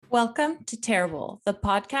Welcome to Terrible, the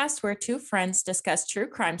podcast where two friends discuss true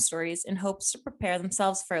crime stories in hopes to prepare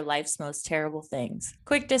themselves for life's most terrible things.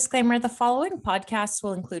 Quick disclaimer, the following podcasts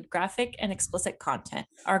will include graphic and explicit content.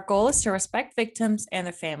 Our goal is to respect victims and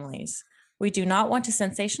their families. We do not want to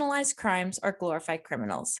sensationalize crimes or glorify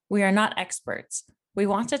criminals. We are not experts. We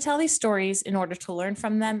want to tell these stories in order to learn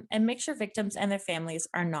from them and make sure victims and their families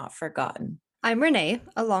are not forgotten. I'm Renee,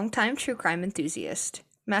 a longtime true crime enthusiast.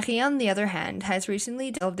 Marie, on the other hand, has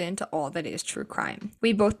recently delved into all that is true crime.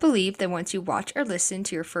 We both believe that once you watch or listen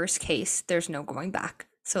to your first case, there's no going back.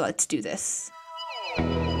 So let's do this.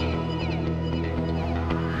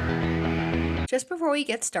 Just before we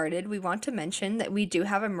get started, we want to mention that we do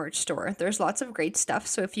have a merch store. There's lots of great stuff,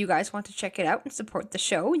 so if you guys want to check it out and support the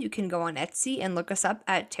show, you can go on Etsy and look us up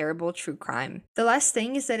at Terrible True Crime. The last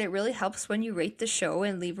thing is that it really helps when you rate the show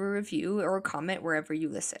and leave a review or a comment wherever you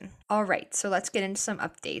listen. Alright, so let's get into some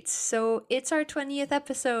updates. So it's our 20th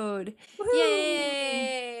episode! Woo-hoo!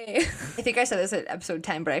 Yay! I think I said this at episode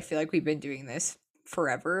 10, but I feel like we've been doing this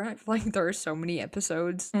forever. I feel like there are so many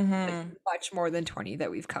episodes, like much more than 20 that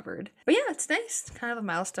we've covered. But yeah, it's nice. It's kind of a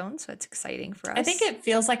milestone, so it's exciting for us. I think it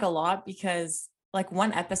feels like a lot because like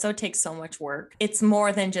one episode takes so much work. It's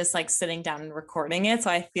more than just like sitting down and recording it. So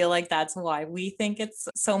I feel like that's why we think it's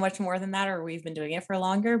so much more than that, or we've been doing it for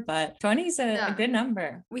longer. But 20 is a good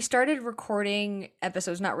number. We started recording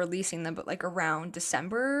episodes, not releasing them, but like around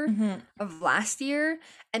December of last year.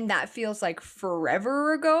 And that feels like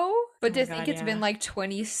forever ago. But to think it's been like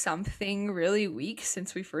 20 something really weeks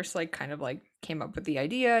since we first like kind of like came up with the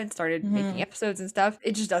idea and started making episodes and stuff.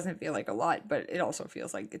 It just doesn't feel like a lot, but it also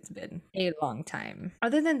feels like it's been a long time.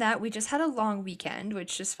 Other than that, we just had a long weekend,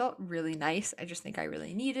 which just felt really nice. I just think I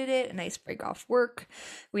really needed it. A nice break off work.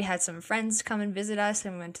 We had some friends come and visit us,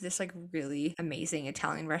 and we went to this like really amazing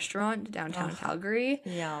Italian restaurant downtown Calgary.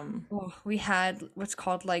 Yum. Oh, we had what's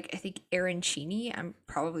called like, I think arancini. I'm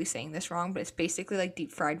probably saying this wrong, but it's basically like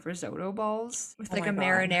deep fried risotto balls with like a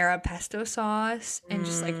marinara pesto sauce and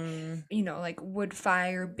just like, you know, like wood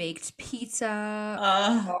fire baked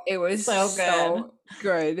pizza. It was so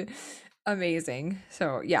good. Amazing.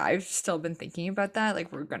 So yeah, I've still been thinking about that.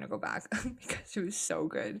 Like we're gonna go back because it was so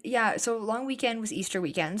good. Yeah, so long weekend was Easter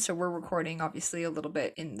weekend, so we're recording obviously a little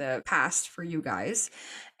bit in the past for you guys.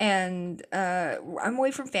 And I'm away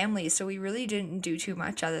from family, so we really didn't do too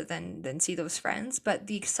much other than see those friends. But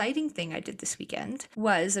the exciting thing I did this weekend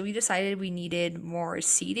was that we decided we needed more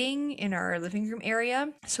seating in our living room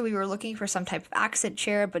area. So we were looking for some type of accent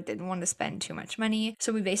chair, but didn't want to spend too much money.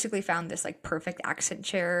 So we basically found this like perfect accent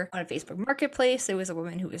chair on a Facebook Marketplace. There was a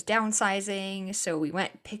woman who was downsizing, so we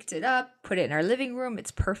went, picked it up, put it in our living room.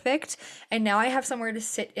 It's perfect. And now I have somewhere to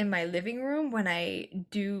sit in my living room when I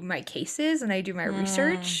do my cases and I do my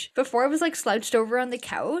research. Before I was like slouched over on the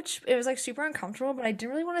couch. It was like super uncomfortable, but I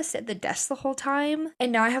didn't really want to sit at the desk the whole time.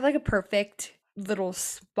 And now I have like a perfect little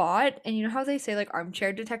spot. And you know how they say like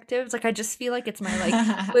armchair detectives? Like I just feel like it's my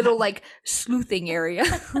like little like sleuthing area.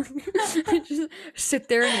 I just sit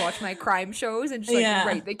there and watch my crime shows and just like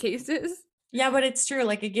write the cases. Yeah, but it's true.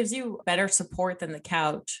 Like it gives you better support than the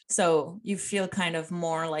couch. So you feel kind of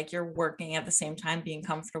more like you're working at the same time, being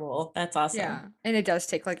comfortable. That's awesome. Yeah. And it does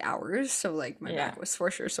take like hours. So like my back was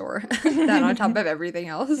for sure sore. That on top of everything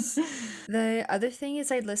else. The other thing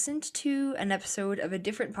is I listened to an episode of a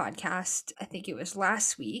different podcast. I think it was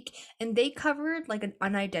last week. And they covered like an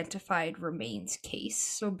unidentified remains case.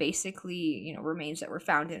 So basically, you know, remains that were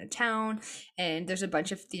found in a town. And there's a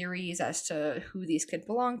bunch of theories as to who these could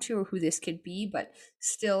belong to or who this could be, but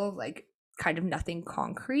still like kind of nothing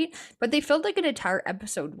concrete. But they felt like an entire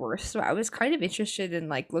episode worth, so I was kind of interested in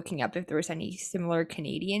like looking up if there was any similar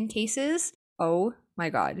Canadian cases. Oh my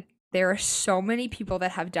god, there are so many people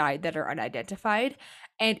that have died that are unidentified,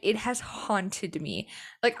 and it has haunted me.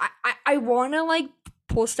 Like I want to like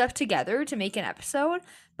pull stuff together to make an episode,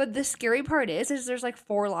 but the scary part is there's like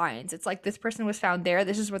 4 lines. It's like this person was found there,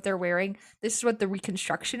 this is what they're wearing, this is what the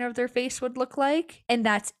reconstruction of their face would look like, and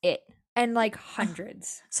that's it. And like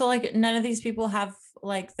hundreds. So like none of these people have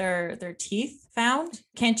like their teeth found?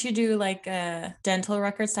 Can't you do like dental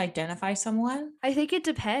records to identify someone? I think it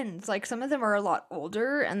depends. Like some of them are a lot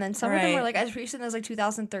older, and then some of them are like as recent as like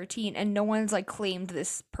 2013, and no one's like claimed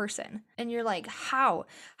this person. And you're like, how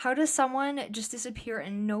does someone just disappear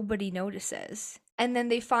and nobody notices? And then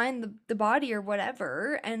they find the body or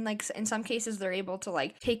whatever, and like in some cases they're able to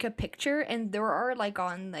like take a picture, and there are like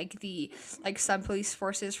on like the like some police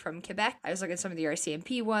forces from Quebec, I was looking at some of the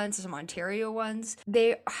RCMP ones, some Ontario ones,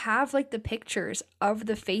 they have like the pictures of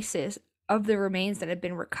the faces of the remains that have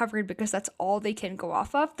been recovered because that's all they can go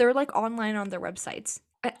off of. They're like online on their websites.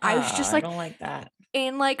 I was just like, I don't like that.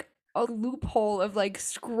 And like a loophole of like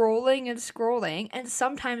scrolling and scrolling, and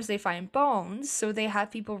sometimes they find bones, so they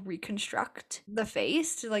have people reconstruct the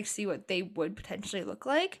face to like see what they would potentially look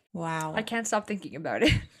like. Wow. I can't stop thinking about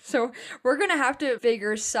it. So we're gonna have to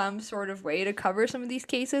figure some sort of way to cover some of these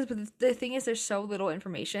cases, but the thing is there's so little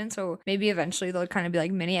information, so maybe eventually they'll kind of be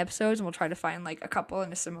like mini episodes and we'll try to find like a couple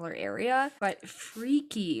in a similar area. But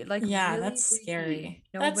freaky, like, yeah, really that's freaky. scary.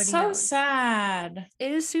 Nobody That's so knows. sad.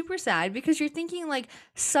 It is super sad because you're thinking like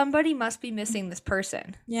somebody must be missing this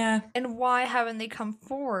person. Yeah. And why haven't they come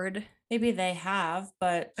forward? Maybe they have,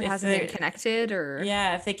 but It if hasn't been they- connected, or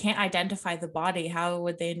yeah, if they can't identify the body, how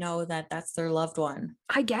would they know that that's their loved one?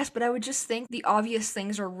 I guess, but I would just think the obvious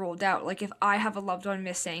things are ruled out. Like if I have a loved one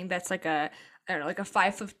missing that's like a, I don't know, like a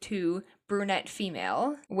 5'2" brunette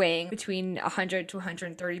female weighing between 100 to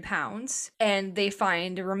 130 pounds, and they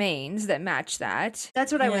find remains that match that.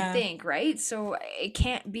 That's what I would think, right? So it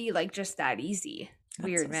can't be like just that easy. That's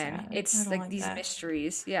Weird, so man. sad. I It's don't like like these that.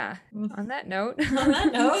 mysteries. Yeah. On that note. On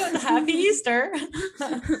that note, happy Easter.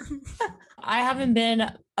 I haven't been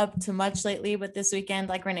up to much lately, but this weekend,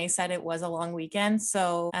 like Renee said, it was a long weekend.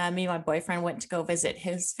 So me and my boyfriend went to go visit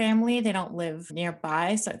his family. They don't live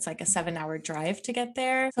nearby, so it's like a 7-hour drive to get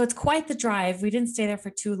there. So it's quite the drive. We didn't stay there for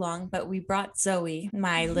too long, but we brought Zoe,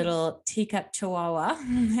 my little teacup chihuahua,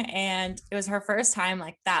 and it was her first time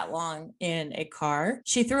like that long in a car.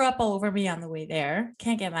 She threw up all over me on the way there.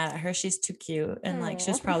 Can't get mad at her. She's too cute. And like, she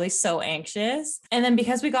was probably so anxious. And then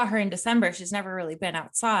because we got her in December, she's never really been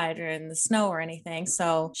outside or in the snow or anything.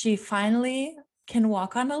 So she finally can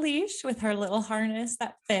walk on a leash with her little harness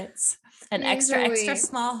that fits, an extra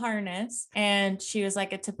small harness. And she was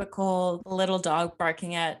like a typical little dog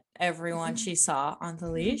barking at everyone she saw on the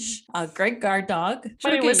leash. A great guard dog,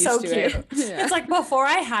 but it was so cute. It's like before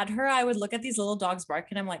I had her, I would look at these little dogs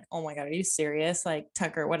barking. I'm like, oh my God, are you serious? Like,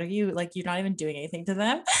 Tucker, what are you, like, you're not even doing anything to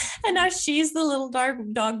them. And now she's the little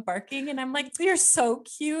dog barking. And I'm like, you're so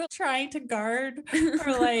cute, trying to guard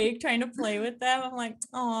or like trying to play with them. I'm like,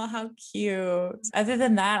 oh, how cute. Other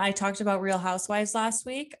than that, I talked about Real Housewives last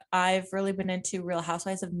week. I've really been into Real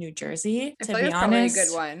Housewives of New Jersey. To be honest, a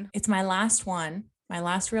good one. It's my last one. My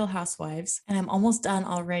last Real Housewives, and I'm almost done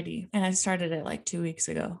already. And I started it like 2 weeks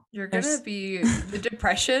ago. You're gonna be the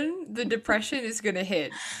depression is gonna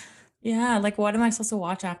hit. Yeah, like what am I supposed to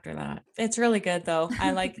watch after that? It's really good though.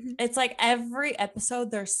 I like it's like every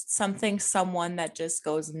episode there's someone that just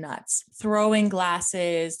goes nuts. Throwing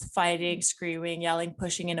glasses, fighting, screaming, yelling,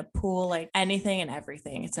 pushing in a pool, like anything and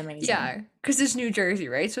everything. It's amazing. Yeah, because it's New Jersey,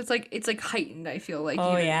 right? So it's like heightened, I feel like.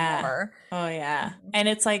 Oh even yeah. more. Oh yeah. And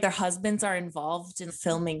it's like their husbands are involved in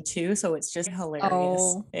filming too, so it's just hilarious.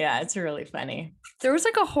 Oh. Yeah, it's really funny. There was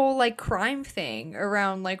like a whole like crime thing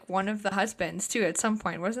around like one of the husbands too at some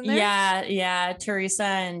point, wasn't there? Yeah, Teresa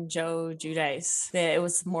and Joe Giudice. It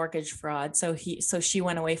was mortgage fraud. So she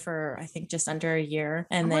went away for I think just under a year,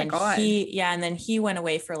 and then he went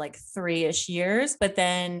away for like 3-ish years, but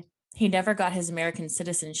then he never got his American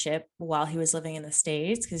citizenship while he was living in the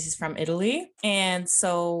States because he's from Italy. And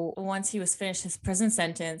so once he was finished his prison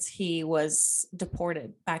sentence, he was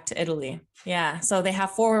deported back to Italy. Yeah. So they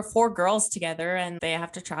have four girls together and they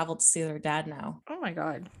have to travel to see their dad now. Oh my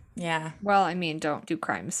God. Yeah. Well, I mean, don't do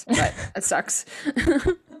crimes, but it sucks.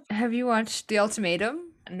 Have you watched The Ultimatum?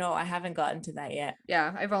 No, I haven't gotten to that yet.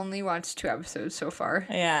 Yeah, I've only watched 2 episodes so far.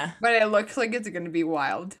 Yeah. But it looks like it's going to be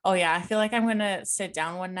wild. Oh yeah, I feel like I'm going to sit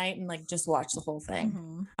down one night and like just watch the whole thing.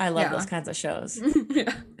 Mm-hmm. I love those kinds of shows.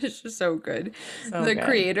 Yeah, it's just so good. The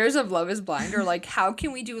creators of Love is Blind are like, how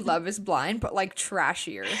can we do Love is Blind but like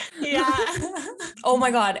trashier? Yeah. Oh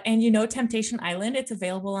my God. And you know Temptation Island, it's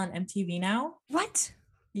available on MTV now. What?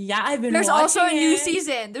 Yeah, I've been There's also a new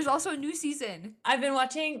season. There's also a new season. I've been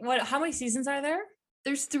watching how many seasons are there?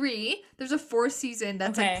 There's 3. There's a 4th season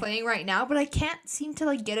that's like playing right now, but I can't seem to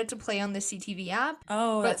like get it to play on the CTV app.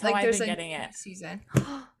 Oh, that's how I've been getting it. Season.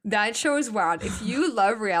 That show is wild. If you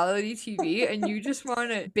love reality TV and you just want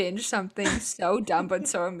to binge something so dumb but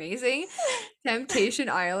so amazing, Temptation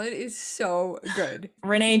Island is so good.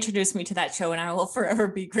 Renee introduced me to that show and I will forever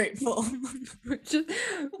be grateful.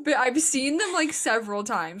 But I've seen them like several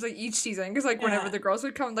times, like each season, because like whenever the girls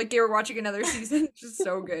would come, like they were watching another season. It's just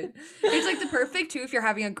so good. It's like the perfect too if you're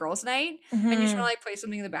having a girls' night and you just want to like play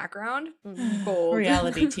something in the background. Gold.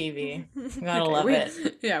 Reality TV. Gotta love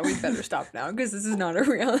it. Yeah, we better stop now because this is not a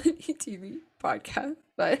reality TV podcast,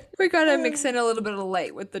 but we gotta mix in a little bit of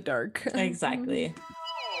light with the dark. Exactly.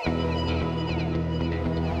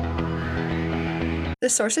 The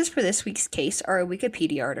sources for this week's case are a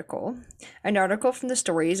Wikipedia article, an article from the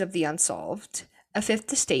Stories of the Unsolved, a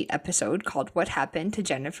Fifth Estate episode called What Happened to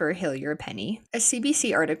Jennifer Hillier-Penney, a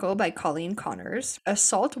CBC article by Colleen Connors, a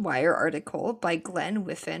Salt Wire article by Glenn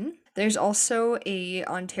Whiffen. There's also a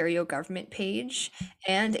Ontario government page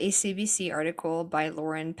and a CBC article by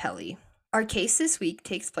Lauren Pelly. Our case this week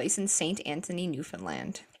takes place in St. Anthony,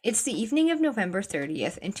 Newfoundland. It's the evening of November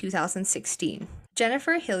 30th in 2016.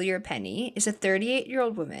 Jennifer Hillier-Penney is a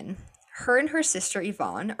 38-year-old woman. Her and her sister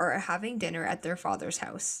Yvonne are having dinner at their father's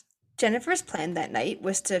house. Jennifer's plan that night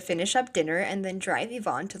was to finish up dinner and then drive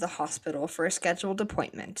Yvonne to the hospital for a scheduled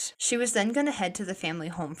appointment. She was then going to head to the family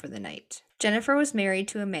home for the night. Jennifer was married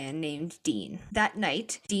to a man named Dean. That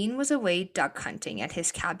night, Dean was away duck hunting at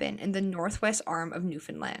his cabin in the northwest arm of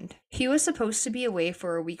Newfoundland. He was supposed to be away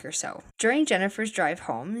for a week or so. During Jennifer's drive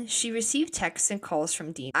home, she received texts and calls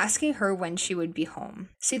from Dean asking her when she would be home.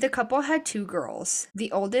 See, the couple had 2 girls,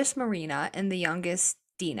 the oldest Marina and the youngest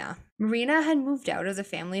Dina. Marina had moved out of the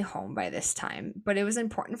family home by this time, but it was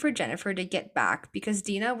important for Jennifer to get back because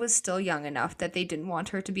Dina was still young enough that they didn't want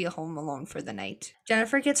her to be home alone for the night.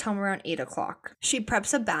 Jennifer gets home around 8 o'clock. She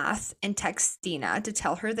preps a bath and texts Dina to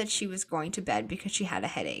tell her that she was going to bed because she had a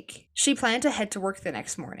headache. She planned to head to work the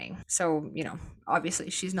next morning. So,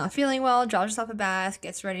 obviously she's not feeling well, draws herself a bath,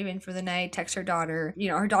 gets ready in for the night, texts her daughter.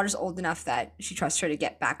 Her daughter's old enough that she trusts her to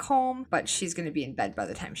get back home, but she's going to be in bed by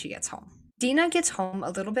the time she gets home. Dina gets home a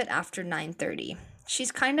little bit after 9:30.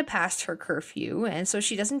 She's kind of past her curfew, and so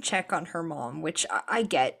she doesn't check on her mom, which I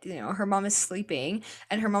get. Her mom is sleeping,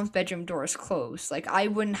 and her mom's bedroom door is closed. Like, I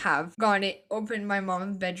wouldn't have opened my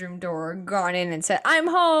mom's bedroom door, gone in and said, "I'm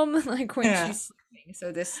home," like when she's sleeping.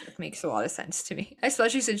 So this makes a lot of sense to me,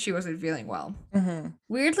 especially since she wasn't feeling well. Mm-hmm.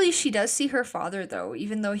 Weirdly, she does see her father, though,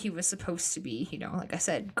 even though he was supposed to be, like I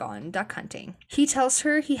said, gone duck hunting. He tells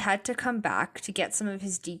her he had to come back to get some of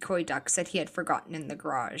his decoy ducks that he had forgotten in the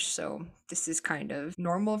garage. So this is kind of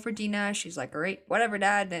normal for Dina. She's like, all right, whatever,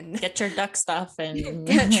 Dad, and get your duck stuff and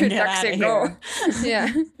get your ducks and go.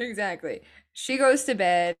 Yeah, exactly. She goes to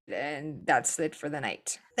bed, and that's it for the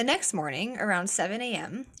night. The next morning, around 7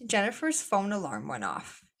 a.m., Jennifer's phone alarm went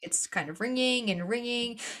off. It's kind of ringing and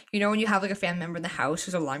ringing. When you have like a family member in the house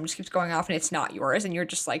whose alarm just keeps going off and it's not yours, and you're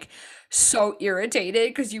just like so irritated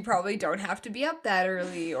because you probably don't have to be up that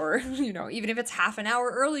early, or, even if it's half an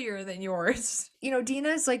hour earlier than yours.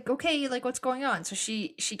 Dina's like, okay, like what's going on? So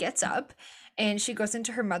she gets up and she goes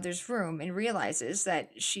into her mother's room and realizes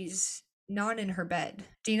that she's not in her bed.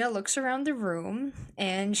 Dina looks around the room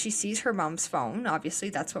and she sees her mom's phone. Obviously,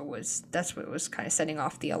 that's what was kind of setting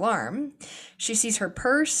off the alarm. She sees her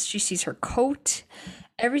purse, she sees her coat.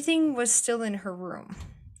 Everything was still in her room.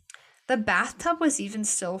 The bathtub was even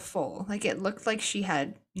still full. Like, it looked like she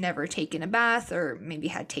had never taken a bath, or maybe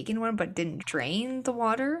had taken one but didn't drain the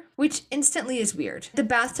water, which instantly is weird. The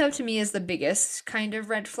bathtub to me is the biggest kind of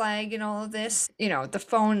red flag in all of this. The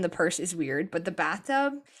phone, the purse is weird, but the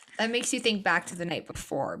bathtub, that makes you think back to the night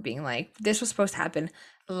before, being like, this was supposed to happen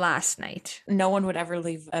last night. No one would ever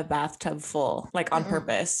leave a bathtub full, like on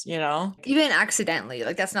purpose, even accidentally.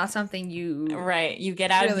 Like, that's not something you you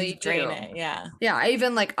get out really and you drain it. Yeah,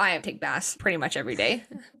 I take baths pretty much every day.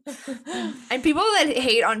 And people that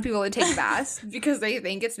hate on people that take baths because they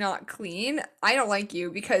think it's not clean, I don't like you,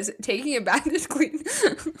 because taking a bath is clean.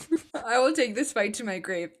 I will take this fight to my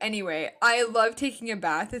grave. Anyway, I love taking a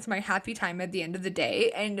bath. It's my happy time at the end of the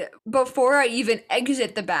day, and before I even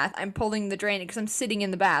exit the bath, I'm pulling the drain because I'm sitting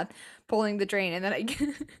in the bath pulling the drain, and then I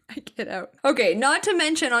get out. Okay, not to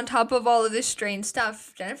mention, on top of all of this strange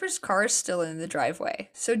stuff, Jennifer's car is still in the driveway.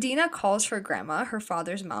 So Dina calls her grandma, her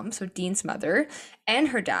father's mom, so Dean's mother, and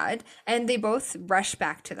her dad, and they both rush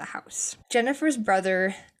back to the house. Jennifer's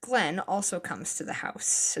brother, Glenn, also comes to the house.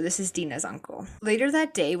 So this is Dina's uncle. Later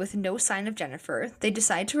that day, with no sign of Jennifer, they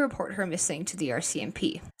decide to report her missing to the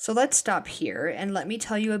RCMP. So let's stop here and let me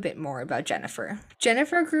tell you a bit more about Jennifer.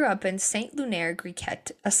 Jennifer grew up in Saint Lunaire,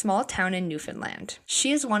 Griquet, a small town in Newfoundland.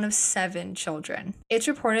 She is one of 7 children. It's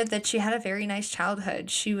reported that she had a very nice childhood.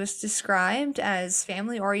 She was described as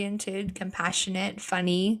family-oriented, compassionate,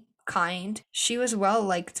 funny, kind. She was well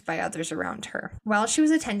liked by others around her. While she was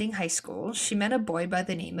attending high school, she met a boy by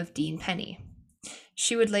the name of Dean Penny.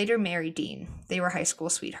 She would later marry Dean. They were high school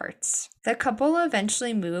sweethearts. The couple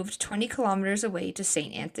eventually moved 20 kilometers away to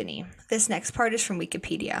St. Anthony. This next part is from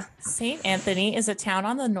Wikipedia. St. Anthony is a town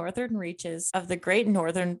on the northern reaches of the Great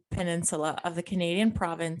Northern Peninsula of the Canadian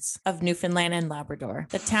province of Newfoundland and Labrador.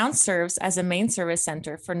 The town serves as a main service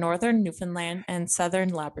center for northern Newfoundland and southern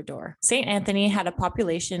Labrador. St. Anthony had a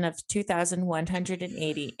population of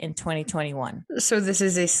 2,180 in 2021. So this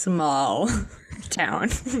is a small town.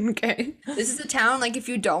 Okay. This is a town, like, if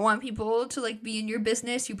you don't want people to, like, be in your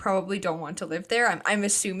business, you probably don't want to live there. I'm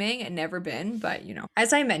assuming, and never been, but, you know.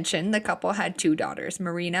 As I mentioned, the couple had 2 daughters,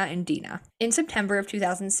 Marina and Dina. In September of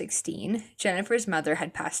 2016, Jennifer's mother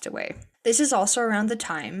had passed away. This is also around the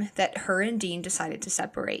time that her and Dean decided to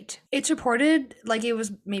separate. It's reported like it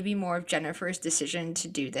was maybe more of Jennifer's decision to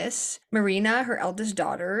do this. Marina, her eldest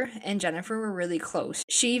daughter, and Jennifer were really close.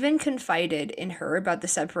 She even confided in her about the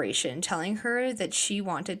separation, telling her that she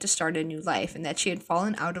wanted to start a new life and that she had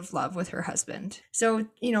fallen out of love with her husband. So,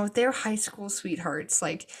 you know, they're high school sweethearts.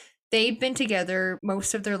 Like, they've been together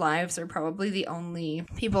most of their lives. They're probably the only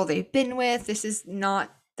people they've been with. This is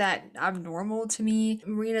not that abnormal to me.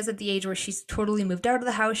 Marina's at the age where she's totally moved out of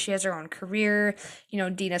the house. She has her own career. You know,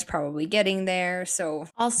 Dina's probably getting there. So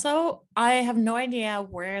also, I have no idea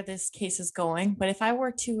where this case is going, but if I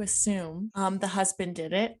were to assume the husband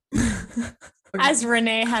did it, as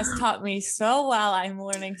Renee has taught me so well, I'm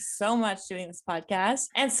learning so much doing this podcast.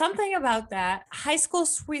 And something about that high school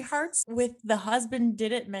sweethearts with the husband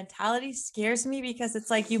did it mentality scares me, because it's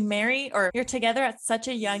like you marry or you're together at such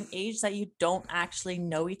a young age that you don't actually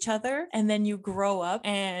know each other. And then you grow up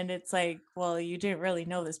and it's like, well, you didn't really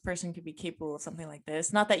know this person could be capable of something like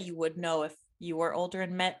this. Not that you would know if you were older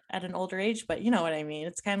and met at an older age, but you know what I mean?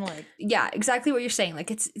 It's kind of like, yeah, exactly what you're saying.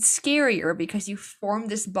 Like, it's scarier because you form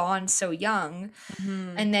this bond so young,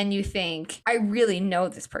 and then you think, I really know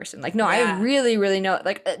this person. Like, no, I really, really know.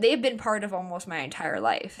 Like, they've been part of almost my entire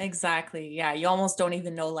life. Exactly. Yeah, you almost don't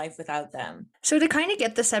even know life without them. So to kind of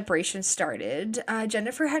get the separation started,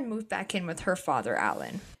 Jennifer had moved back in with her father,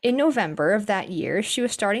 Alan. In November of that year, she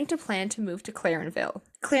was starting to plan to move to Clarenville.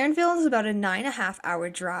 Clarenville is about a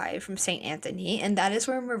 9.5-hour drive from St. Anthony, and that is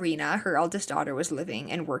where Marina, her eldest daughter, was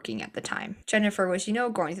living and working at the time. Jennifer was, you know,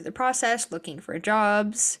 going through the process, looking for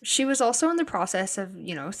jobs. She was also in the process of,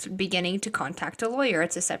 you know, beginning to contact a lawyer.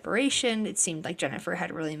 It's a separation. It seemed like Jennifer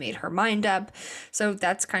had really made her mind up. So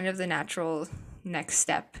that's kind of the natural next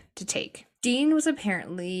step to take. Dean was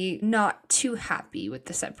apparently not too happy with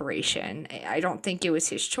the separation. I don't think it was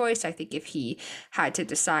his choice. I think if he had to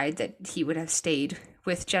decide, that he would have stayed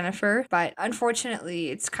with Jennifer. But unfortunately,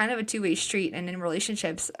 it's kind of a two-way street. And in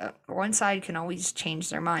relationships, one side can always change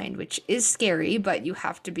their mind, which is scary, but you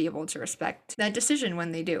have to be able to respect that decision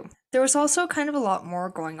when they do. There was also kind of a lot more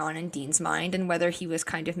going on in Dean's mind, and whether he was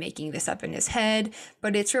kind of making this up in his head,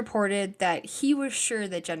 but it's reported that he was sure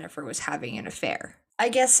that Jennifer was having an affair. I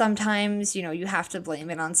guess sometimes, you know, you have to blame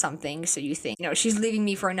it on something. So you think, you know, she's leaving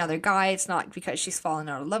me for another guy. It's not because she's fallen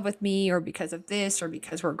out of love with me or because of this or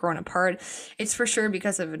because we're growing apart. It's for sure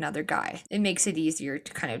because of another guy. It makes it easier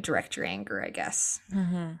to kind of direct your anger, I guess.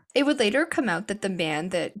 It would later come out that the man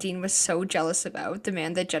that Dean was so jealous about, the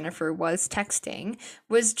man that Jennifer was texting,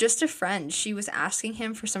 was just a friend. She was asking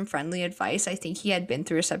him for some friendly advice. I think he had been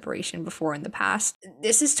through a separation before in the past.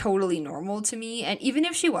 This is totally normal to me. And even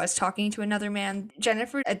if she was talking to another man,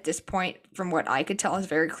 Jennifer, at this point, from what I could tell, has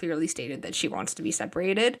very clearly stated that she wants to be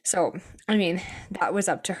separated. So, I mean, that was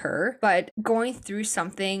up to her. But going through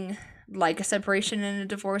something like a separation and a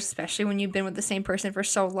divorce, especially when you've been with the same person for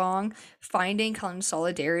so long, finding kind of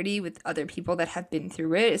solidarity with other people that have been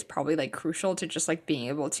through it is probably like crucial to just like being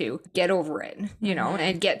able to get over it, you know,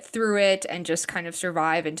 and get through it and just kind of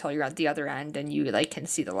survive until you're at the other end and you like can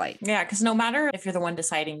see the light. Yeah, because no matter if you're the one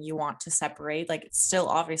deciding you want to separate, like it still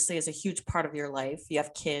obviously is a huge part of your life. You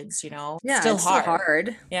have kids, you know. Yeah, still it's hard. still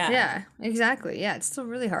hard. Yeah. Yeah, exactly. Yeah, it's still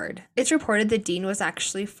really hard. It's reported that Dean was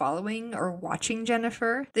actually following or watching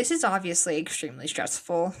Jennifer. This is obviously extremely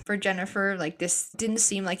stressful for Jennifer. Like, this didn't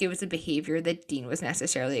seem like it was a behavior that Dean was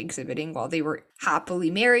necessarily exhibiting while they were happily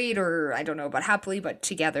married, or I don't know about happily, but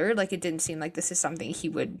together. Like, it didn't seem like this is something he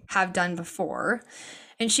would have done before.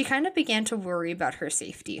 And she kind of began to worry about her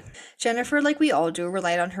safety. Jennifer, like we all do,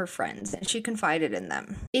 relied on her friends, and she confided in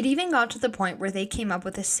them. It even got to the point where they came up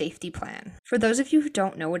with a safety plan. For those of you who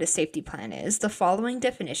don't know what a safety plan is, the following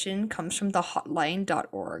definition comes from the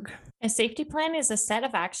hotline.org. A safety plan is a set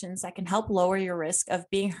of actions that can help lower your risk of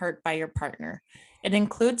being hurt by your partner. It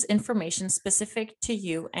includes information specific to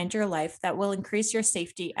you and your life that will increase your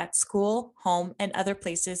safety at school, home, and other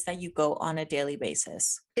places that you go on a daily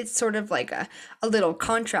basis. It's sort of like a little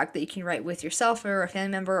contract that you can write with yourself or a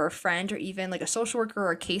family member or a friend or even like a social worker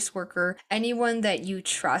or a caseworker, anyone that you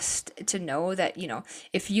trust to know that, you know,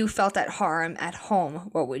 if you felt that harm at home,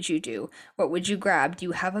 what would you do? What would you grab? Do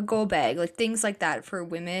you have a go bag? Like things like that for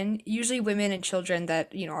women, usually women and children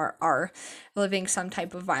that, you know, are living some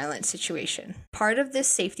type of violent situation. Part of this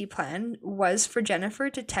safety plan was for Jennifer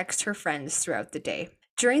to text her friends throughout the day.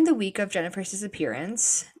 During the week of Jennifer's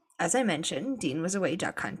disappearance, As I mentioned, Dean was away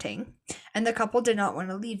duck hunting, and the couple did not want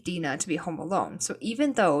to leave Dina to be home alone. So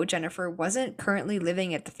even though Jennifer wasn't currently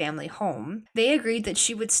living at the family home, they agreed that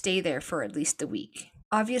she would stay there for at least a week.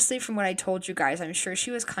 Obviously, from what I told you guys, I'm sure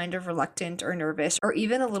she was kind of reluctant or nervous or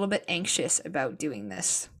even a little bit anxious about doing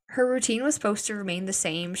this. Her routine was supposed to remain the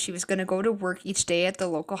same. She was going to go to work each day at the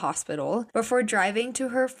local hospital before driving to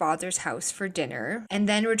her father's house for dinner and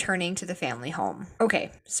then returning to the family home.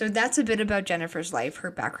 Okay, so that's a bit about Jennifer's life,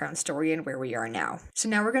 her background story, and where we are now. So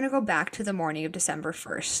now we're going to go back to the morning of December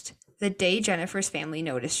 1st, the day Jennifer's family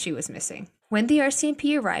noticed she was missing. When the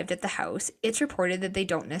RCMP arrived at the house, it's reported that they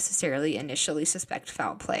don't necessarily initially suspect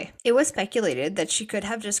foul play. It was speculated that she could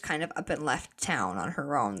have just kind of up and left town on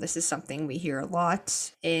her own. This is something we hear a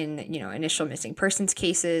lot in, initial missing persons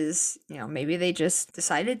cases. Maybe they just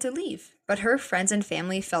decided to leave. But her friends and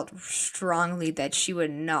family felt strongly that she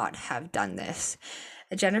would not have done this.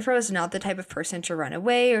 Jennifer was not the type of person to run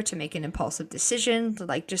away or to make an impulsive decision,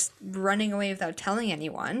 like just running away without telling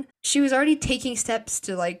anyone. She was already taking steps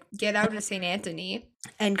to get out of St. Anthony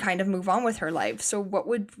and kind of move on with her life. So what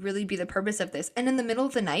would really be the purpose of this? And in the middle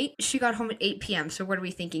of the night, she got home at 8 p.m. So what are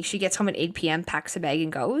we thinking? She gets home at 8 p.m., packs a bag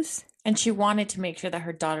and goes? And she wanted to make sure that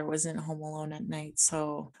her daughter wasn't home alone at night,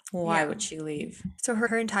 so why would she leave? So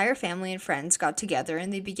her entire family and friends got together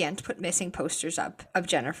and they began to put missing posters up of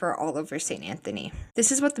Jennifer all over St. Anthony.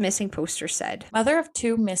 This is what the missing poster said. Mother of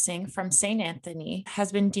two missing from St. Anthony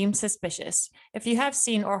has been deemed suspicious. If you have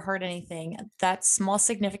seen or heard anything, that small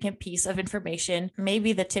significant piece of information may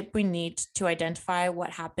be the tip we need to identify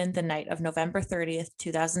what happened the night of November 30th,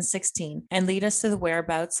 2016, and lead us to the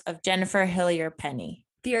whereabouts of Jennifer Hillier-Penney.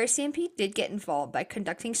 The RCMP did get involved by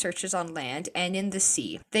conducting searches on land and in the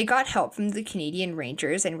sea. They got help from the Canadian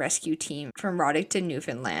Rangers and rescue team from Roddickton,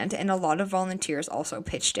 Newfoundland, and a lot of volunteers also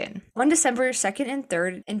pitched in. On December 2nd and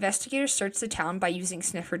 3rd, investigators searched the town by using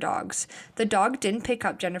sniffer dogs. The dog didn't pick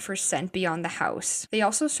up Jennifer's scent beyond the house. They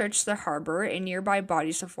also searched the harbor and nearby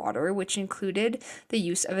bodies of water, which included the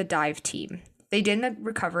use of a dive team. They didn't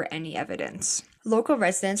recover any evidence. Local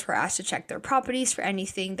residents were asked to check their properties for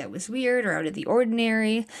anything that was weird or out of the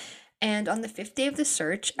ordinary. And on the 5th day of the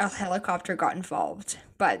search, a helicopter got involved,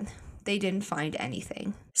 but they didn't find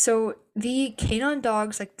anything. So the canine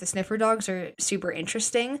dogs, like the sniffer dogs, are super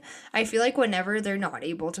interesting. I feel like whenever they're not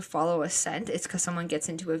able to follow a scent, it's because someone gets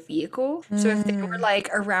into a vehicle. So if they were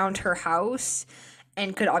around her house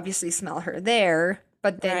and could obviously smell her there,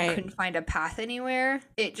 but then couldn't find a path anywhere,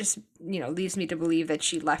 it just, leads me to believe that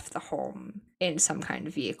she left the home in some kind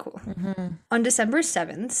of vehicle. On December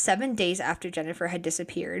 7th, 7 days after Jennifer had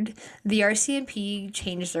disappeared, the RCMP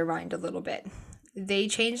changed their mind a little bit. They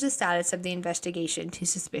changed the status of the investigation to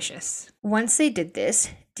suspicious. Once they did this,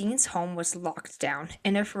 Dean's home was locked down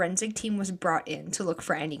and a forensic team was brought in to look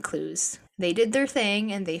for any clues. They did their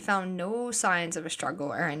thing and they found no signs of a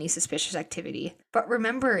struggle or any suspicious activity. But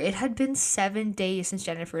remember, it had been 7 days since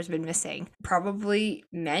Jennifer's been missing. Probably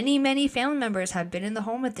many family members have been in the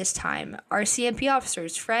home at this time. RCMP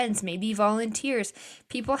officers, friends, maybe volunteers.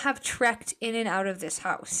 People have trekked in and out of this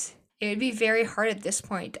house. It would be very hard at this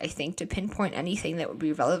point, I think, to pinpoint anything that would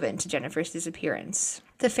be relevant to Jennifer's disappearance.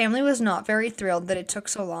 The family was not very thrilled that it took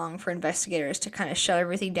so long for investigators to kind of shut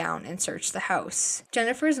everything down and search the house.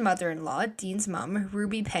 Jennifer's mother-in-law, Dean's mom,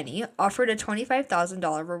 Ruby Penny, offered a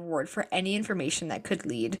 $25,000 reward for any information that could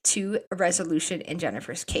lead to a resolution in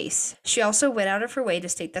Jennifer's case. She also went out of her way to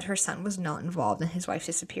state that her son was not involved in his wife's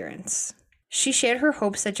disappearance. She shared her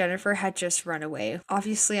hopes that Jennifer had just run away.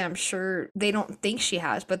 Obviously, I'm sure they don't think she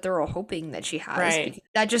has, but they're all hoping that she has. Right.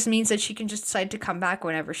 That just means that she can just decide to come back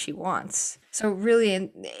whenever she wants. So really,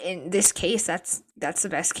 in this case, that's the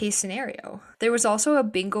best case scenario. There was also a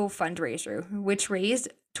bingo fundraiser, which raised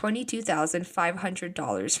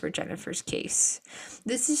 $22,500 for Jennifer's case.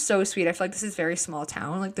 This is so sweet. I feel like this is very small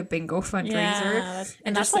town, like the bingo fundraiser. Yeah,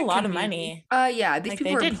 and that's a lot of money. Yeah, these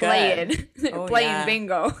people were playing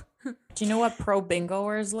bingo. Do you know what pro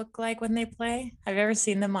bingoers look like when they play? Have you ever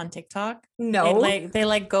seen them on TikTok? No.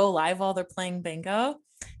 They go live while they're playing bingo,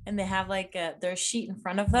 and they have their sheet in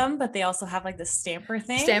front of them, but they also have the stamper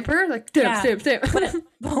thing. Stamper? Stamp.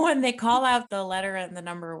 But when they call out the letter and the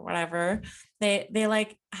number or whatever, they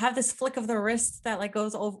have this flick of the wrist that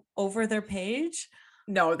goes over their page.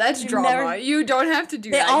 No, that's drama. You don't have to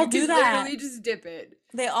do that. They all do that. Literally just dip it.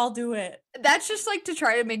 They all do it. That's just to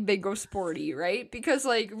try to make bingo sporty, right? Because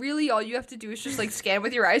really all you have to do is just scan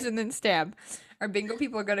with your eyes and then stamp. Are bingo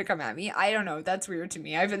people gonna come at me? I don't know. That's weird to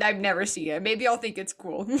me. I've never seen it. Maybe I'll think it's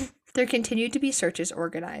cool. There continued to be searches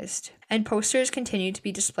organized, and posters continued to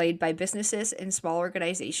be displayed by businesses and small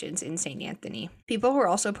organizations in St. Anthony. People were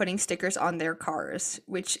also putting stickers on their cars,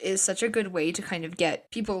 which is such a good way to kind of get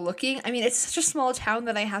people looking. I mean, it's such a small town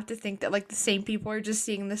that I have to think that like the same people are just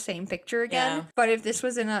seeing the same picture again. Yeah. But if this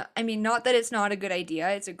was not that it's not a good idea,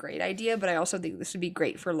 it's a great idea, but I also think this would be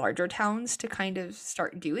great for larger towns to kind of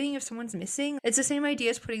start doing if someone's missing. It's the same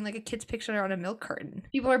idea as putting like a kid's picture on a milk carton.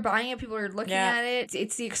 People are buying it, people are looking at it.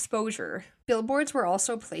 It's the exposure. Billboards were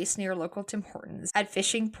also placed near local Tim Hortons at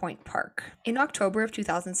Fishing Point Park. In October of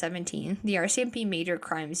 2017, the RCMP Major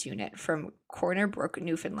Crimes Unit from Corner Brook,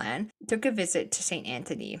 Newfoundland, took a visit to St.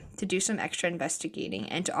 Anthony to do some extra investigating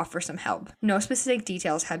and to offer some help. No specific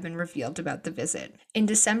details have been revealed about the visit. In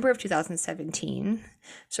December of 2017,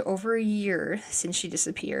 so over a year since she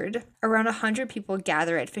disappeared, around 100 people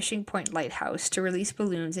gather at Fishing Point Lighthouse to release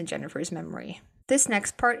balloons in Jennifer's memory. This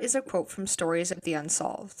next part is a quote from Stories of the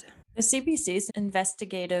Unsolved. The CBC's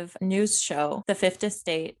investigative news show, The Fifth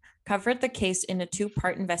Estate, covered the case in a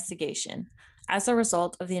two-part investigation. As a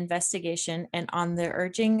result of the investigation and on the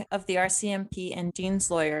urging of the RCMP and Dean's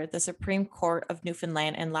lawyer, the Supreme Court of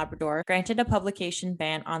Newfoundland and Labrador granted a publication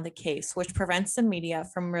ban on the case, which prevents the media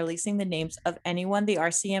from releasing the names of anyone the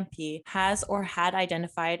RCMP has or had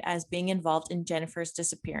identified as being involved in Jennifer's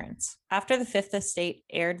disappearance. After the Fifth Estate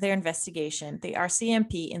aired their investigation, the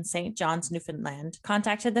RCMP in St. John's, Newfoundland,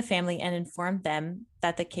 contacted the family and informed them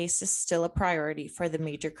that the case is still a priority for the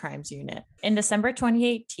Major Crimes Unit. In December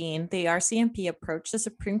 2018, the RCMP approached the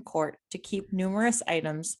Supreme Court to keep numerous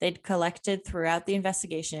items they'd collected throughout the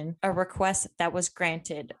investigation, a request that was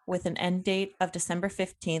granted with an end date of December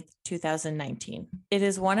 15th, 2019. It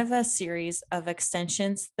is one of a series of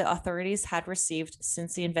extensions the authorities had received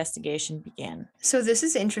since the investigation began. So this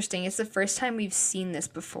is interesting. It's the first time we've seen this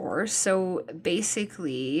before. So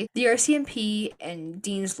basically, the RCMP and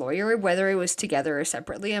Dean's lawyer, whether it was together or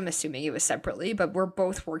separately, I'm assuming it was separately, but we're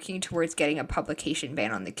both working towards getting a publication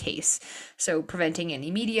ban on the case. So preventing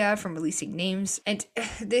any media from releasing names. And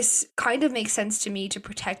this kind of makes sense to me to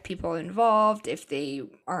protect people involved if they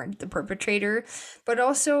aren't the perpetrator. But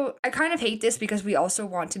also, I kind of hate this because we also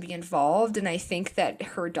want to be involved. And I think that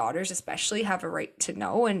her daughters especially have a right to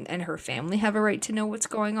know, and her family have a right to know what's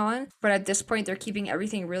going on. But at this point, they're keeping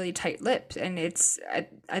everything really tight-lipped. And it's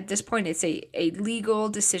at this point, it's a legal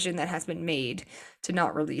decision that has been made to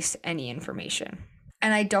not release any information.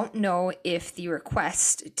 And I don't know if the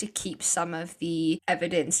request to keep some of the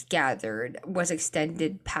evidence gathered was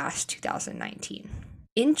extended past 2019.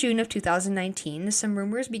 In June of 2019, some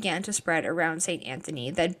rumors began to spread around St.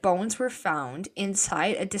 Anthony that bones were found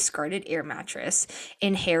inside a discarded air mattress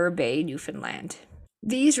in Hare Bay, Newfoundland.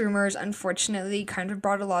 These rumors, unfortunately, kind of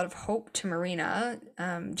brought a lot of hope to Marina,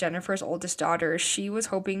 Jennifer's oldest daughter. She was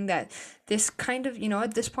hoping that this kind of,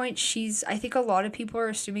 at this point, I think a lot of people are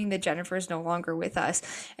assuming that Jennifer is no longer with us.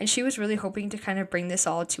 And she was really hoping to kind of bring this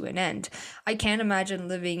all to an end. I can't imagine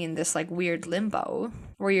living in this like weird limbo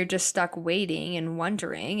where you're just stuck waiting and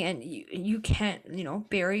wondering, and you can't,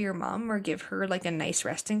 bury your mom or give her like a nice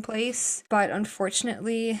resting place. But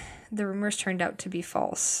unfortunately, the rumors turned out to be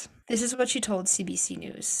false. This is what she told CBC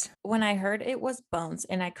News. When I heard it was bones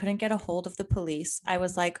and I couldn't get a hold of the police, I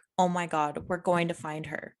was like, oh my God, we're going to find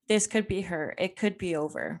her. This could be her. It could be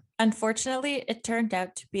over. Unfortunately, it turned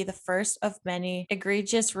out to be the first of many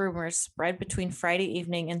egregious rumors spread between Friday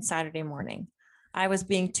evening and Saturday morning. I was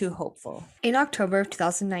being too hopeful. In October of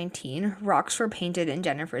 2019, rocks were painted in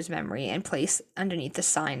Jennifer's memory and placed underneath the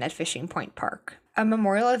sign at Fishing Point Park. A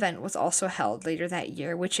memorial event was also held later that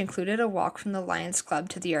year, which included a walk from the Lions Club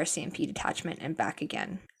to the RCMP detachment and back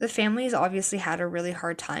again. The families obviously had a really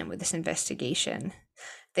hard time with this investigation.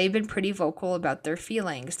 They've been pretty vocal about their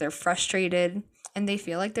feelings. They're frustrated, and they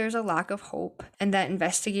feel like there's a lack of hope, and that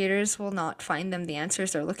investigators will not find them the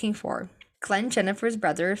answers they're looking for. Glenn, Jennifer's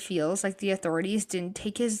brother, feels like the authorities didn't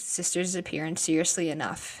take his sister's disappearance seriously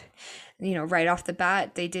enough. Right off the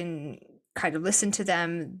bat, they didn't kind of listen to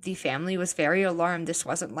them. The family was very alarmed this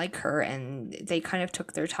wasn't like her, and they kind of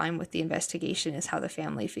took their time with the investigation, is how the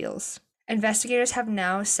family feels. Investigators have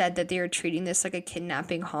now said that they are treating this like a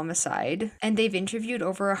kidnapping homicide, and they've interviewed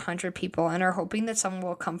over 100 people and are hoping that someone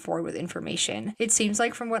will come forward with information. It seems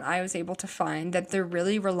like, from what I was able to find, that they're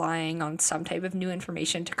really relying on some type of new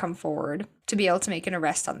information to come forward to be able to make an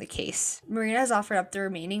arrest on the case. Marina has offered up the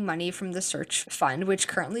remaining money from the search fund, which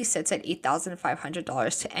currently sits at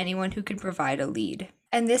 $8,500, to anyone who can provide a lead.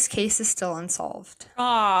 And this case is still unsolved.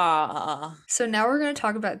 Ah. So now we're going to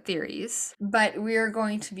talk about theories, but we are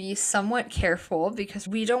going to be somewhat careful because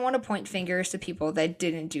we don't want to point fingers to people that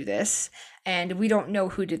didn't do this, and we don't know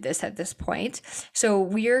who did this at this point. So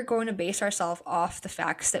we are going to base ourselves off the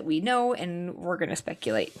facts that we know, and we're going to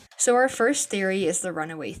speculate. So our first theory is the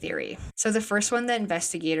runaway theory. So the first one that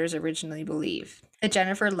investigators originally believe, that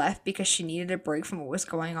Jennifer left because she needed a break from what was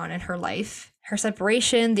going on in her life. Her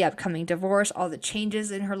separation, the upcoming divorce, all the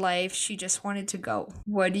changes in her life, she just wanted to go.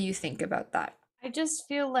 What do you think about that? I just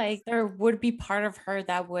feel like there would be part of her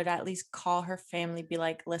that would at least call her family, be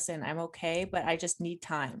like, listen, I'm okay, but I just need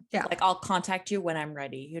time. Yeah. Like, I'll contact you when I'm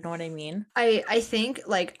ready. You know what I mean? I think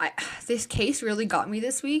this case really got me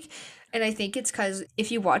this week. And I think it's because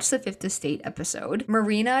if you watch the Fifth Estate episode,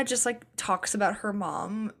 Marina just like talks about her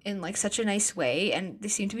mom in like such a nice way, and they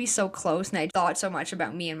seem to be so close. And I thought so much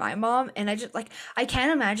about me and my mom, and I just like I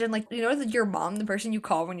can't imagine like your mom, the person you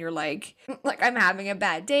call when you're like I'm having a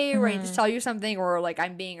bad day, or I need to tell you something, or like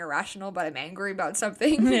I'm being irrational but I'm angry about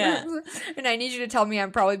something, Yeah. and I need you to tell me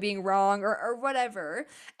I'm probably being wrong or whatever.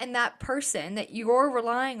 And that person that you're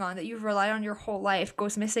relying on, that you've relied on your whole life,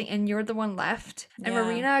 goes missing, and you're the one left. And Yeah.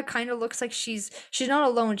 Marina kind of looks like she's not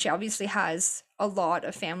alone. She obviously has a lot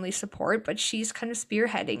of family support, but she's kind of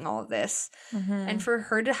spearheading all of this. And for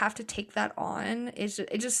her to have to take that on,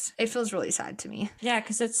 it feels really sad to me. Yeah,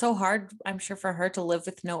 because it's so hard, I'm sure, for her to live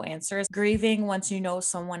with no answers. Grieving once you know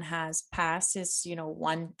someone has passed is,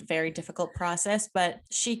 one very difficult process, but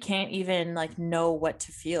she can't even like know what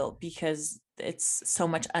to feel because it's so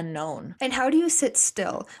much unknown. And how do you sit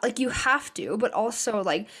still? Like you have to, but also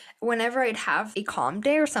like whenever I'd have a calm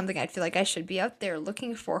day or something, I'd feel like I should be out there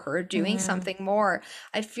looking for her, doing something more.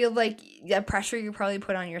 I feel like the pressure you probably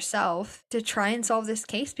put on yourself to try and solve this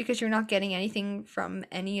case because you're not getting anything from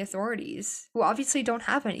any authorities who obviously don't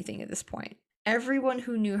have anything at this point. Everyone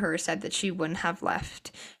who knew her said that she wouldn't have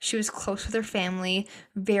left. She was close with her family,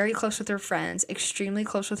 very close with her friends, extremely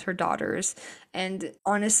close with her daughters, and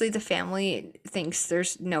honestly, the family thinks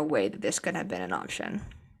there's no way that this could have been an option.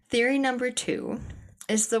 Theory number 2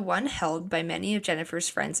 is the one held by many of Jennifer's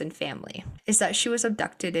friends and family, is that she was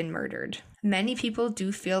abducted and murdered. Many people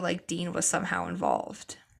do feel like Dean was somehow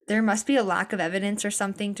involved. There must be a lack of evidence or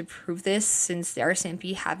something to prove this, since the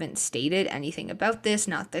RCMP haven't stated anything about this,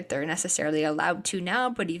 not that they're necessarily allowed to now,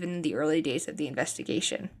 but even in the early days of the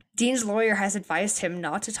investigation. Dean's lawyer has advised him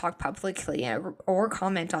not to talk publicly or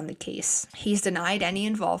comment on the case. He's denied any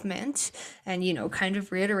involvement and, kind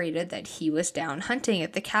of reiterated that he was down hunting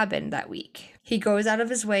at the cabin that week. He goes out of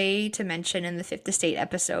his way to mention in the Fifth Estate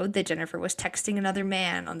episode that Jennifer was texting another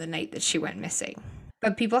man on the night that she went missing.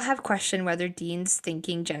 But people have questioned whether Dean's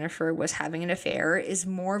thinking Jennifer was having an affair is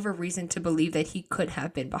more of a reason to believe that he could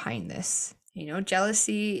have been behind this.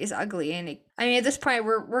 Jealousy is ugly, and at this point,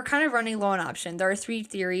 we're kind of running low on options. There are 3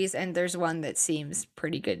 theories, and there's one that seems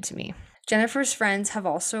pretty good to me. Jennifer's friends have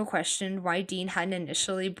also questioned why Dean hadn't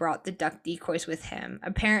initially brought the duck decoys with him.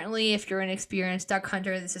 Apparently, if you're an experienced duck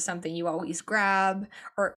hunter, this is something you always grab.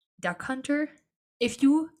 Or duck hunter? If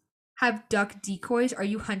you have duck decoys, are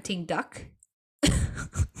you hunting duck?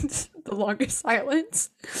 The longest silence.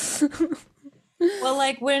 Well,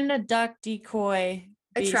 like when a duck decoy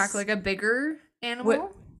attract like a bigger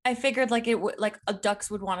animal. I figured like it would, like ducks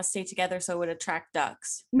would want to stay together, so it would attract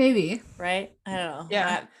ducks. Maybe. Right? I don't know.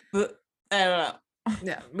 Yeah. I don't know.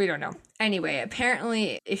 Yeah, we don't know. Anyway,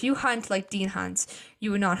 apparently, if you hunt like Dean hunts,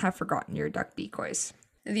 you would not have forgotten your duck decoys.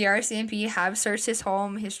 The RCMP have searched his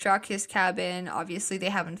home, his truck, his cabin. Obviously, they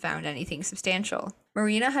haven't found anything substantial.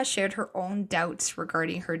 Marina has shared her own doubts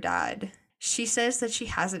regarding her dad. She says that she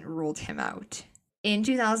hasn't ruled him out. In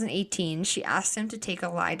 2018, she asked him to take a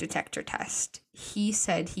lie detector test. He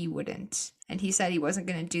said he wouldn't. And he said he wasn't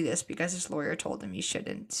going to do this because his lawyer told him he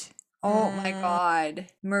shouldn't. Oh my God.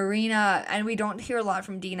 Marina, and we don't hear a lot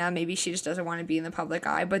from Dina. Maybe she just doesn't want to be in the public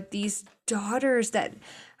eye. But these daughters that...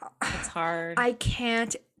 It's hard. I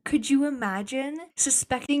can't... Could you imagine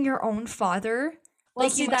suspecting your own father? Well,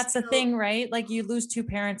 see, that's the thing, right? Like you lose 2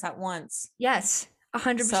 parents at once. Yes,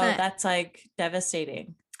 100%. So that's like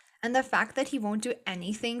devastating. And the fact that he won't do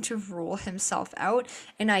anything to rule himself out.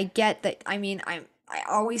 And I get that, I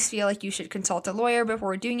always feel like you should consult a lawyer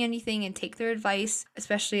before doing anything and take their advice,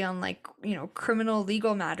 especially on like, criminal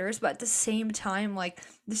legal matters. But at the same time, like,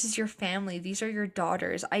 this is your family. These are your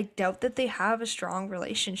daughters. I doubt that they have a strong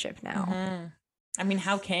relationship now. Mm-hmm. I mean,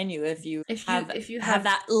 how can you if you have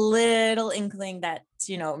that little inkling that,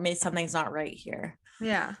 maybe something's not right here?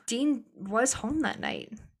 Yeah. Dean was home that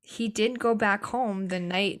night. He did go back home the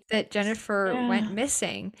night that Jennifer went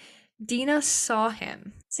missing. Dina saw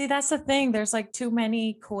him. See, that's the thing. There's like too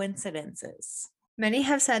many coincidences. Many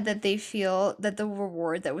have said that they feel that the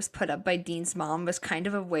reward that was put up by Dean's mom was kind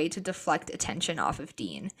of a way to deflect attention off of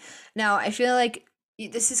Dean. Now, I feel like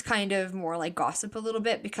this is kind of more like gossip a little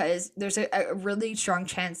bit because there's a really strong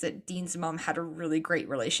chance that Dean's mom had a really great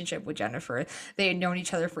relationship with Jennifer. They had known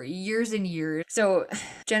each other for years and years. So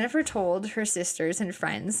Jennifer told her sisters and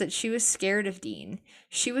friends that she was scared of Dean.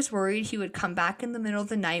 She was worried he would come back in the middle of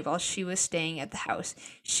the night while she was staying at the house.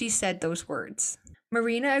 She said those words.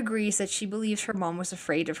 Marina agrees that she believes her mom was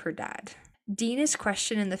afraid of her dad. Dean is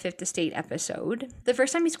questioned in the Fifth Estate episode. The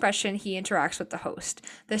first time he's questioned, he interacts with the host.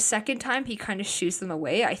 The second time, he kind of shoos them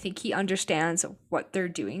away. I think he understands what they're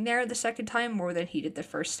doing there the second time more than he did the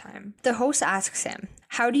first time. The host asks him,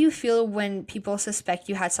 "How do you feel when people suspect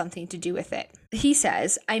you had something to do with it?" He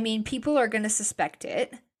says, "I mean, people are going to suspect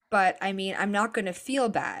it. But I mean, I'm not going to feel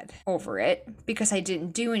bad over it because I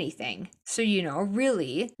didn't do anything. So,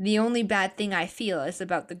 really, the only bad thing I feel is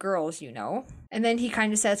about the girls, And then he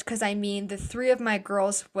kind of says, because I mean, the three of my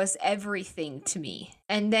girls was everything to me.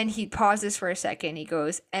 And then he pauses for a second. He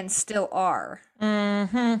goes, and still are.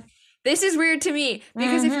 Mm-hmm. This is weird to me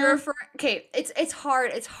because if you're okay, it's hard.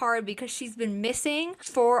 It's hard because she's been missing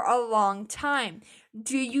for a long time.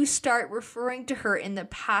 Do you start referring to her in the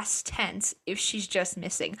past tense if she's just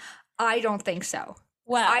missing? I don't think so.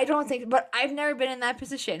 Well, I don't think, but I've never been in that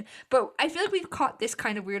position. But I feel like we've caught this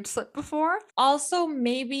kind of weird slip before. Also,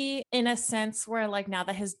 maybe in a sense where like now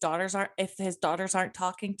that if his daughters aren't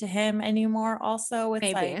talking to him anymore, also it's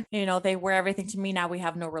Maybe. like, they were everything to me. Now we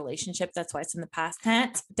have no relationship. That's why it's in the past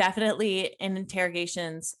tense. Definitely in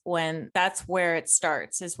interrogations, when that's where it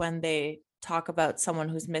starts, is when they talk about someone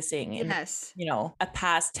who's missing in a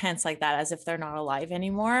past tense like that, as if they're not alive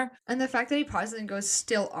anymore. And the fact that he pauses and goes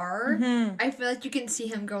still are, I feel like you can see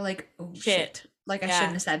him go like, oh shit. Like I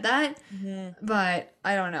shouldn't have said that. But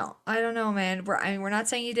I don't know, man. We're not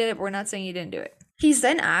saying you did it, but we're not saying you didn't do it. He's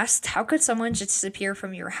then asked, how could someone just disappear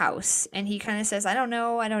from your house? And he kind of says, I don't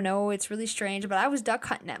know. It's really strange, but I was duck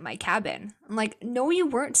hunting at my cabin. I'm like, no, you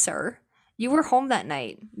weren't, sir. You were home that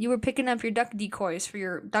night. You were picking up your duck decoys for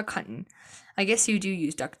your duck hunting. I guess you do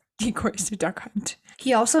use duck decoys to duck hunt.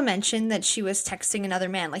 He also mentioned that she was texting another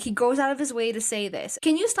man. Like, he goes out of his way to say this.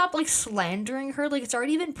 Can you stop, like, slandering her? Like, it's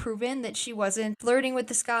already been proven that she wasn't flirting with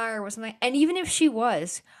this guy or wasn't like, and even if she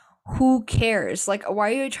was, who cares? Like, why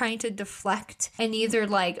are you trying to deflect and either,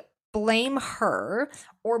 like, blame her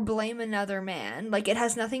or blame another man? Like, it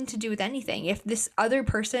has nothing to do with anything. If this other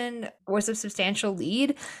person was a substantial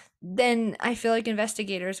lead, then I feel like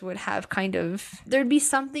investigators would have there'd be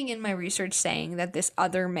something in my research saying that this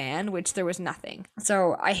other man, which there was nothing.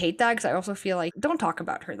 So I hate that because I also feel like, don't talk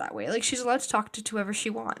about her that way. Like, she's allowed to talk to whoever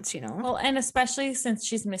she wants, Well, and especially since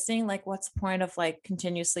she's missing, like, what's the point of like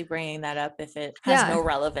continuously bringing that up if it has no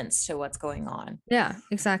relevance to what's going on? Yeah,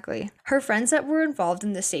 exactly. Her friends that were involved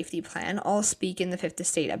in the safety plan all speak in the Fifth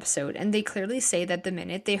Estate episode, and they clearly say that the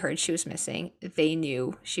minute they heard she was missing, they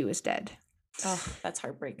knew she was dead. Oh, that's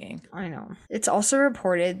heartbreaking. I know. It's also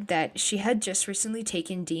reported that she had just recently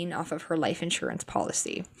taken Dean off of her life insurance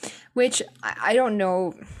policy, which I don't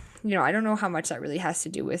know. I don't know how much that really has to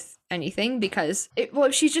do with anything because,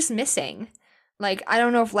 if she's just missing. Like, I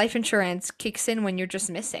don't know if life insurance kicks in when you're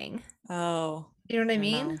just missing. Oh. You know what I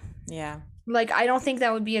mean? Yeah. Like, I don't think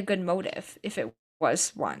that would be a good motive if it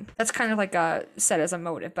was one. That's kind of like set as a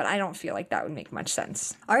motive, but I don't feel like that would make much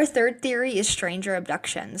sense. Our third theory is stranger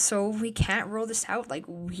abduction. So we can't rule this out. Like,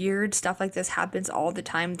 weird stuff like this happens all the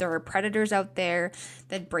time. There are predators out there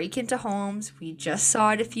that break into homes. We just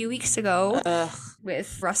saw it a few weeks ago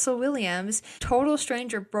with Russell Williams. Total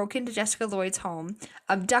stranger broke into Jessica Lloyd's home,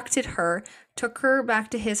 abducted her, took her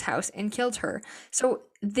back to his house and killed her. So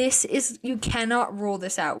you cannot rule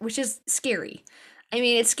this out, which is scary. I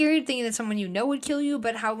mean, it's scary thinking that someone would kill you,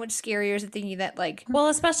 but how much scarier is it thinking that, like... Well,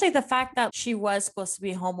 especially the fact that she was supposed to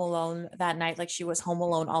be home alone that night, like she was home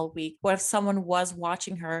alone all week. What if someone was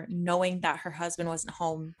watching her knowing that her husband wasn't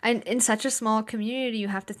home? And in such a small community, you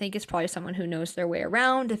have to think it's probably someone who knows their way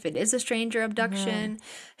around if it is a stranger abduction.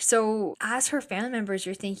 So as her family members,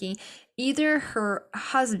 you're thinking either her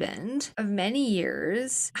husband of many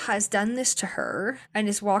years has done this to her and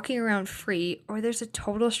is walking around free, or there's a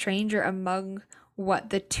total stranger among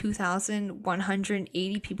the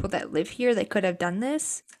 2,180 people that live here that could have done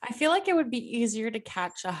this. I feel like it would be easier to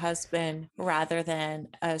catch a husband rather than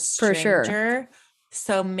a stranger. For sure.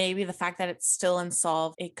 So maybe the fact that it's still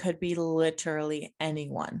unsolved, it could be literally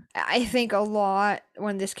anyone. I think a lot,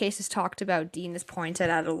 when this case is talked about, Dean is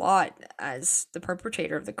pointed at a lot as the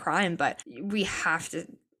perpetrator of the crime, but we have to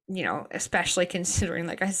especially considering,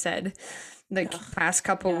 like I said, the past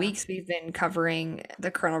couple weeks we've been covering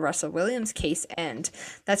the Colonel Russell Williams case, and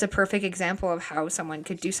that's a perfect example of how someone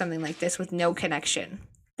could do something like this with no connection.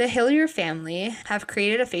 The Hillier family have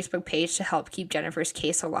created a Facebook page to help keep Jennifer's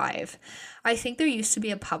case alive. I think there used to be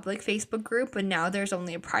a public Facebook group, but now there's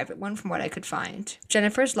only a private one from what I could find.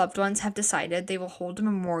 Jennifer's loved ones have decided they will hold a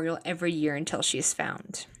memorial every year until she is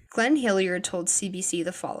found. Glenn Hillier told CBC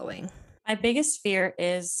the following. My biggest fear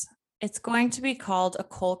is it's going to be called a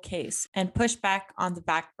cold case and pushed back on the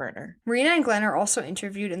back burner. Marina and Glenn are also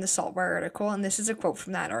interviewed in the Saltwire article, and this is a quote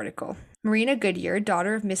from that article. Marina Goodyear,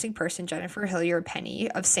 daughter of missing person Jennifer Hillier-Penney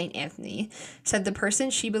of St. Anthony, said the person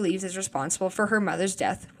she believes is responsible for her mother's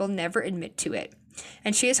death will never admit to it,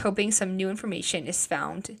 and she is hoping some new information is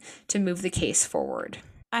found to move the case forward.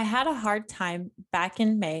 I had a hard time back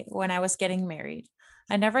in May when I was getting married.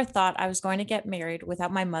 I never thought I was going to get married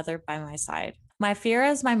without my mother by my side. My fear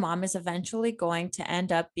is my mom is eventually going to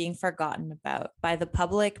end up being forgotten about by the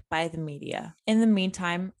public, by the media. In the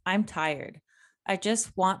meantime, I'm tired. I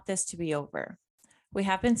just want this to be over. We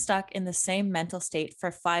have been stuck in the same mental state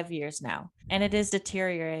for 5 years now, and it is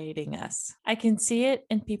deteriorating us. I can see it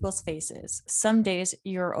in people's faces. Some days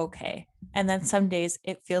you're okay, and then some days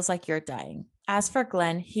it feels like you're dying. As for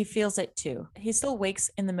Glenn, he feels it too. He still wakes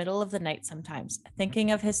in the middle of the night sometimes, thinking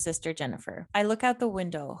of his sister Jennifer. I look out the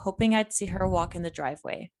window, hoping I'd see her walk in the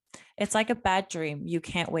driveway. It's like a bad dream you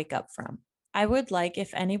can't wake up from. I would like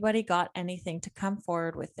if anybody got anything to come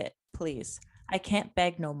forward with it, please. I can't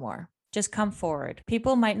beg no more. Just come forward.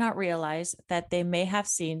 People might not realize that they may have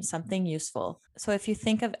seen something useful. So if you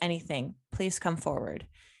think of anything, please come forward.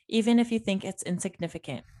 Even if you think it's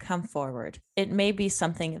insignificant, come forward. It may be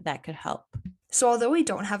something that could help. So although we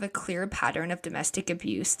don't have a clear pattern of domestic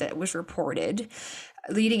abuse that was reported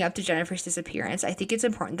leading up to Jennifer's disappearance, I think it's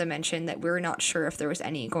important to mention that we're not sure if there was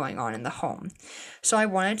any going on in the home. So I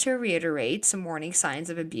wanted to reiterate some warning signs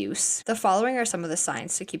of abuse. The following are some of the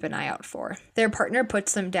signs to keep an eye out for. Their partner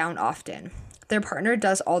puts them down often. Their partner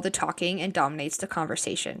does all the talking and dominates the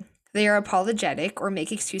conversation. They are apologetic or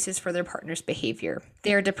make excuses for their partner's behavior.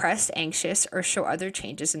 They are depressed, anxious, or show other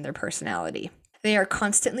changes in their personality. They are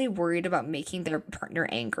constantly worried about making their partner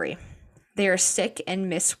angry. They are sick and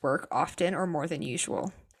miss work often or more than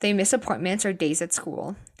usual. They miss appointments or days at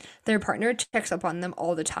school. Their partner checks up on them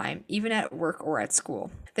all the time, even at work or at school.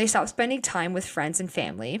 They stop spending time with friends and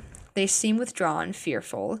family. They seem withdrawn,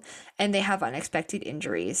 fearful, and they have unexpected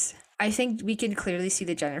injuries. I think we can clearly see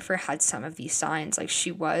that Jennifer had some of these signs. Like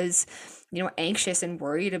she was, anxious and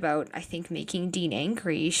worried about, I think, making Dean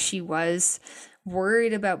angry. She was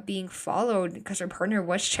worried about being followed because her partner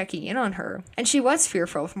was checking in on her. And she was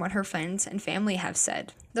fearful from what her friends and family have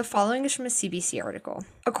said. The following is from a CBC article.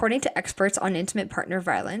 According to experts on intimate partner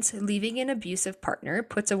violence, leaving an abusive partner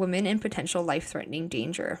puts a woman in potential life-threatening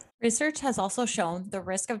danger. Research has also shown the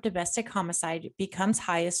risk of domestic homicide becomes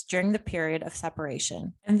highest during the period of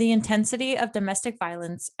separation, and the intensity of domestic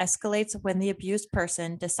violence escalates when the abused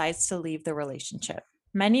person decides to leave the relationship.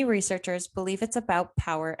 Many researchers believe it's about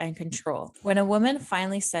power and control. When a woman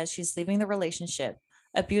finally says she's leaving the relationship,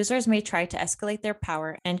 abusers may try to escalate their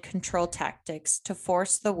power and control tactics to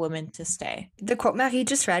force the woman to stay. The quote Marie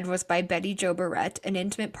just read was by Betty Jo Barrett, an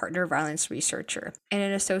intimate partner violence researcher and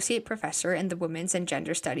an associate professor in the Women's and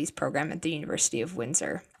Gender Studies program at the University of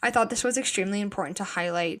Windsor. I thought this was extremely important to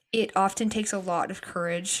highlight. It often takes a lot of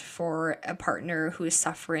courage for a partner who is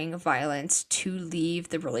suffering violence to leave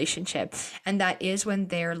the relationship, and that is when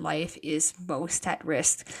their life is most at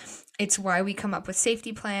risk. It's why we come up with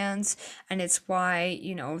safety plans, and it's why,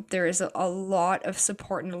 there is a lot of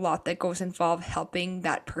support and a lot that goes involved helping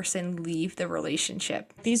that person leave the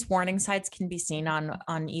relationship. These warning signs can be seen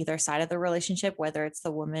on either side of the relationship, whether it's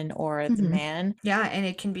the woman or the man. Yeah, and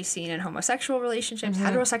it can be seen in homosexual relationships,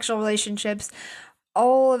 heterosexual relationships,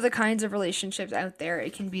 all of the kinds of relationships out there.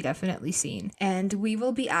 It can be definitely seen. And we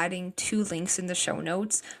will be adding 2 links in the show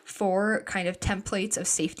notes for kind of templates of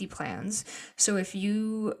safety plans. So if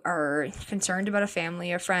you are concerned about a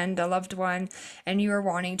family, a friend, a loved one, and you are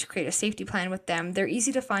wanting to create a safety plan with them, they're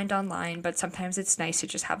easy to find online, but sometimes it's nice to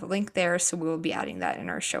just have a link there. So we will be adding that in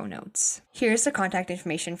our show notes. Here's the contact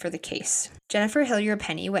information for the case. Jennifer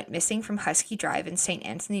Hillier-Penney went missing from Husky Drive in St.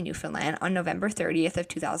 Anthony, Newfoundland on November 30th of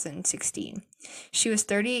 2016. She was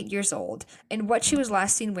 38 years old, and what she was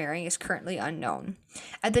last seen wearing is currently unknown.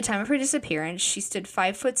 At the time of her disappearance, she stood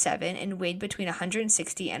 5'7" and weighed between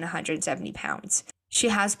 160 and 170 pounds. She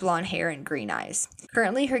has blonde hair and green eyes.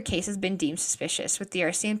 Currently, her case has been deemed suspicious, with the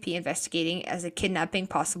RCMP investigating as a kidnapping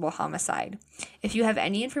possible homicide. If you have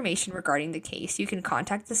any information regarding the case, you can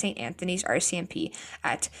contact the St. Anthony's RCMP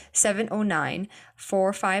at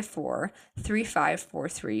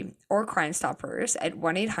 709-454-3543 or Crime Stoppers at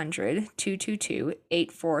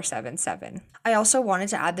 1-800-222-8477. I also wanted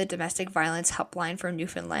to add the domestic violence helpline for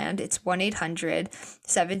Newfoundland. It's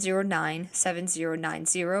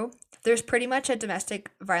 1-800-709-7090. There's pretty much a domestic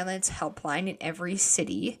violence helpline in every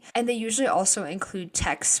city, and they usually also include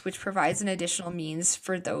texts, which provides an additional means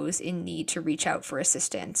for those in need to reach out for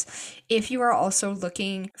assistance. If you are also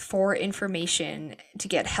looking for information to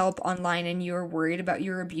get help online and you're worried about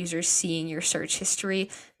your abusers seeing your search history,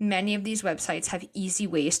 many of these websites have easy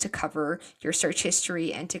ways to cover your search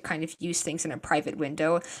history and to kind of use things in a private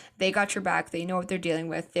window. They got your back. They know what they're dealing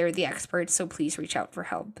with. They're the experts, so please reach out for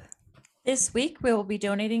help. This week, we will be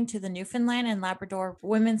donating to the Newfoundland and Labrador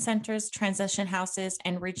Women's Centers, Transition Houses,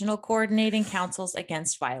 and Regional Coordinating Councils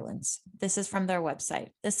Against Violence. This is from their website.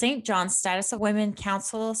 The St. John's Status of Women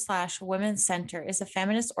Council/Women's Center is a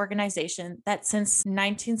feminist organization that since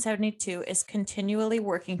 1972 is continually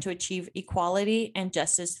working to achieve equality and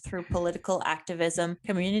justice through political activism,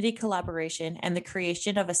 community collaboration, and the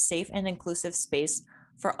creation of a safe and inclusive space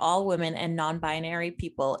for all women and non-binary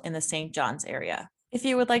people in the St. John's area. If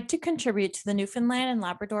you would like to contribute to the Newfoundland and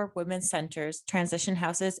Labrador Women's Centers, Transition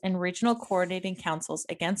Houses, and Regional Coordinating Councils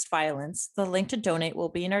Against Violence, the link to donate will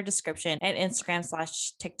be in our description and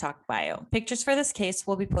Instagram/TikTok bio. Pictures for this case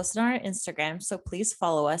will be posted on our Instagram, so please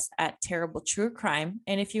follow us at Terrible True Crime.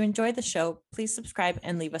 And if you enjoyed the show, please subscribe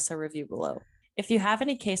and leave us a review below. If you have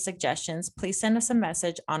any case suggestions, please send us a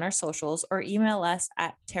message on our socials or email us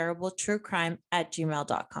at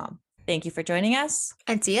terribletruecrime@gmail.com. Thank you for joining us.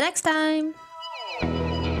 And see you next time.